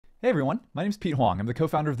Hey everyone, my name is Pete Huang. I'm the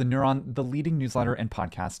co-founder of the Neuron, the leading newsletter and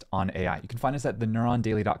podcast on AI. You can find us at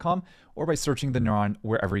theneurondaily.com or by searching the Neuron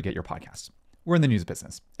wherever you get your podcasts. We're in the news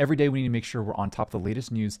business. Every day we need to make sure we're on top of the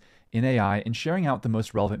latest news in AI and sharing out the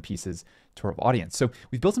most relevant pieces to our audience. So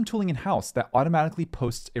we've built some tooling in-house that automatically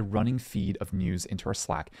posts a running feed of news into our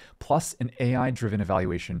Slack, plus an AI-driven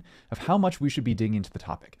evaluation of how much we should be digging into the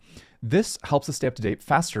topic. This helps us stay up to date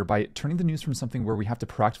faster by turning the news from something where we have to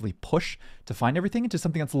proactively push to find everything into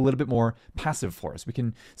something that's a little bit more passive for us. We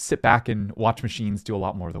can sit back and watch machines do a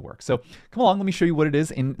lot more of the work. So come along, let me show you what it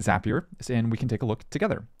is in Zapier, and we can take a look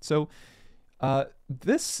together. So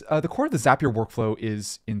the core of the Zapier workflow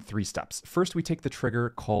is in 3 steps. First, we take the trigger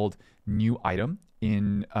called new item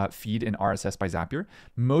in feed in RSS by Zapier.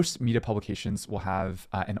 Most media publications will have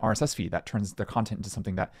an RSS feed that turns their content into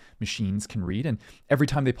something that machines can read. And every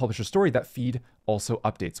time they publish a story, that feed also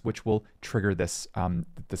updates, which will trigger this,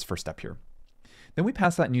 this first step here. Then we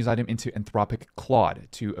pass that news item into Anthropic Claudia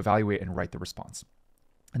to evaluate and write the response.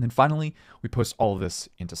 And then finally, we post all of this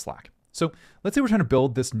into Slack. So let's say we're trying to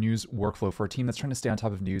build this news workflow for a team that's trying to stay on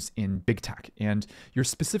top of news in big tech, and you're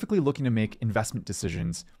specifically looking to make investment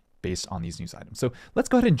decisions based on these news items. So let's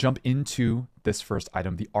go ahead and jump into this first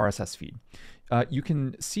item, the RSS feed. You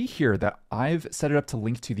can see here that I've set it up to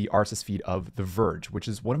link to the RSS feed of The Verge, which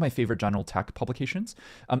is one of my favorite general tech publications.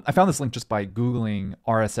 I found this link just by Googling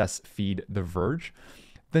RSS feed The Verge.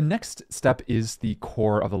 The next step is the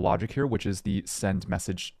core of the logic here, which is the send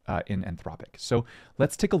message in Anthropic. So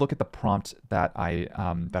let's take a look at the prompt that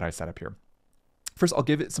I set up here. First, I'll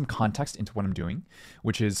give it some context into what I'm doing,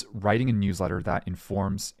 which is writing a newsletter that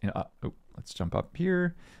informs, let's jump up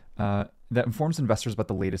here, that informs investors about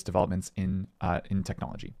the latest developments in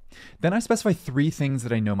technology. Then I specify 3 things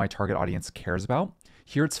that I know my target audience cares about.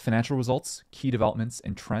 Here it's financial results, key developments,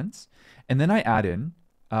 and trends. And then I add in,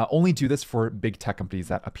 only do this for big tech companies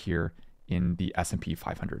that appear in the S&P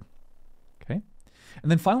 500. Okay. And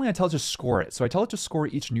then finally, I tell it to score it. So I tell it to score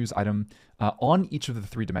each news item on each of the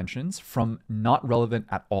 3 dimensions from not relevant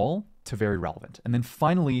at all to very relevant. And then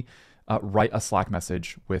finally, write a Slack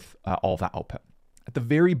message with all that output. At the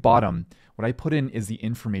very bottom, what I put in is the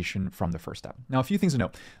information from the first step. Now, a few things to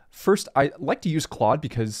note. First, I like to use Claude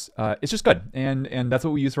because it's just good. And that's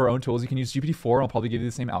what we use for our own tools. You can use GPT-4. I'll probably give you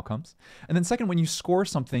the same outcomes. And then second, when you score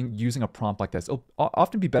something using a prompt like this, it'll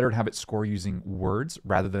often be better to have it score using words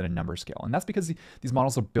rather than a number scale. And that's because these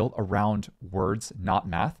models are built around words, not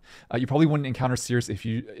math. You probably wouldn't encounter serious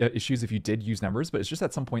issues if you did use numbers, but it's just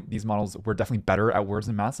at some point, these models were definitely better at words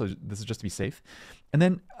than math. So this is just to be safe. And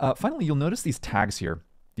then finally, you'll notice these tags here,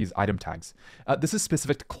 these item tags. This is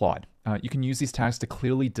specific to Claude. You can use these tags to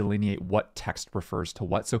clearly delineate what text refers to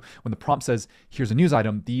what. So when the prompt says, here's a news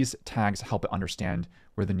item, these tags help it understand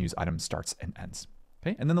where the news item starts and ends.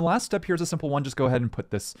 Okay, and then the last step here is a simple one. Just go ahead and put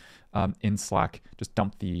this in Slack. Just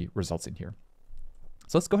dump the results in here.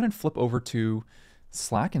 So let's go ahead and flip over to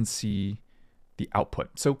Slack and see the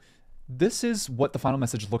output. So this is what the final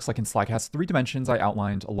message looks like in Slack. It has 3 dimensions I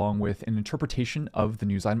outlined along with an interpretation of the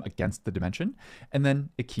news item against the dimension. And then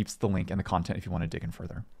it keeps the link and the content if you want to dig in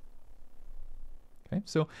further. Okay,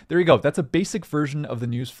 so there you go. That's a basic version of the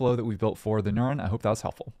news flow that we've built for the Neuron. I hope that was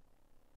helpful.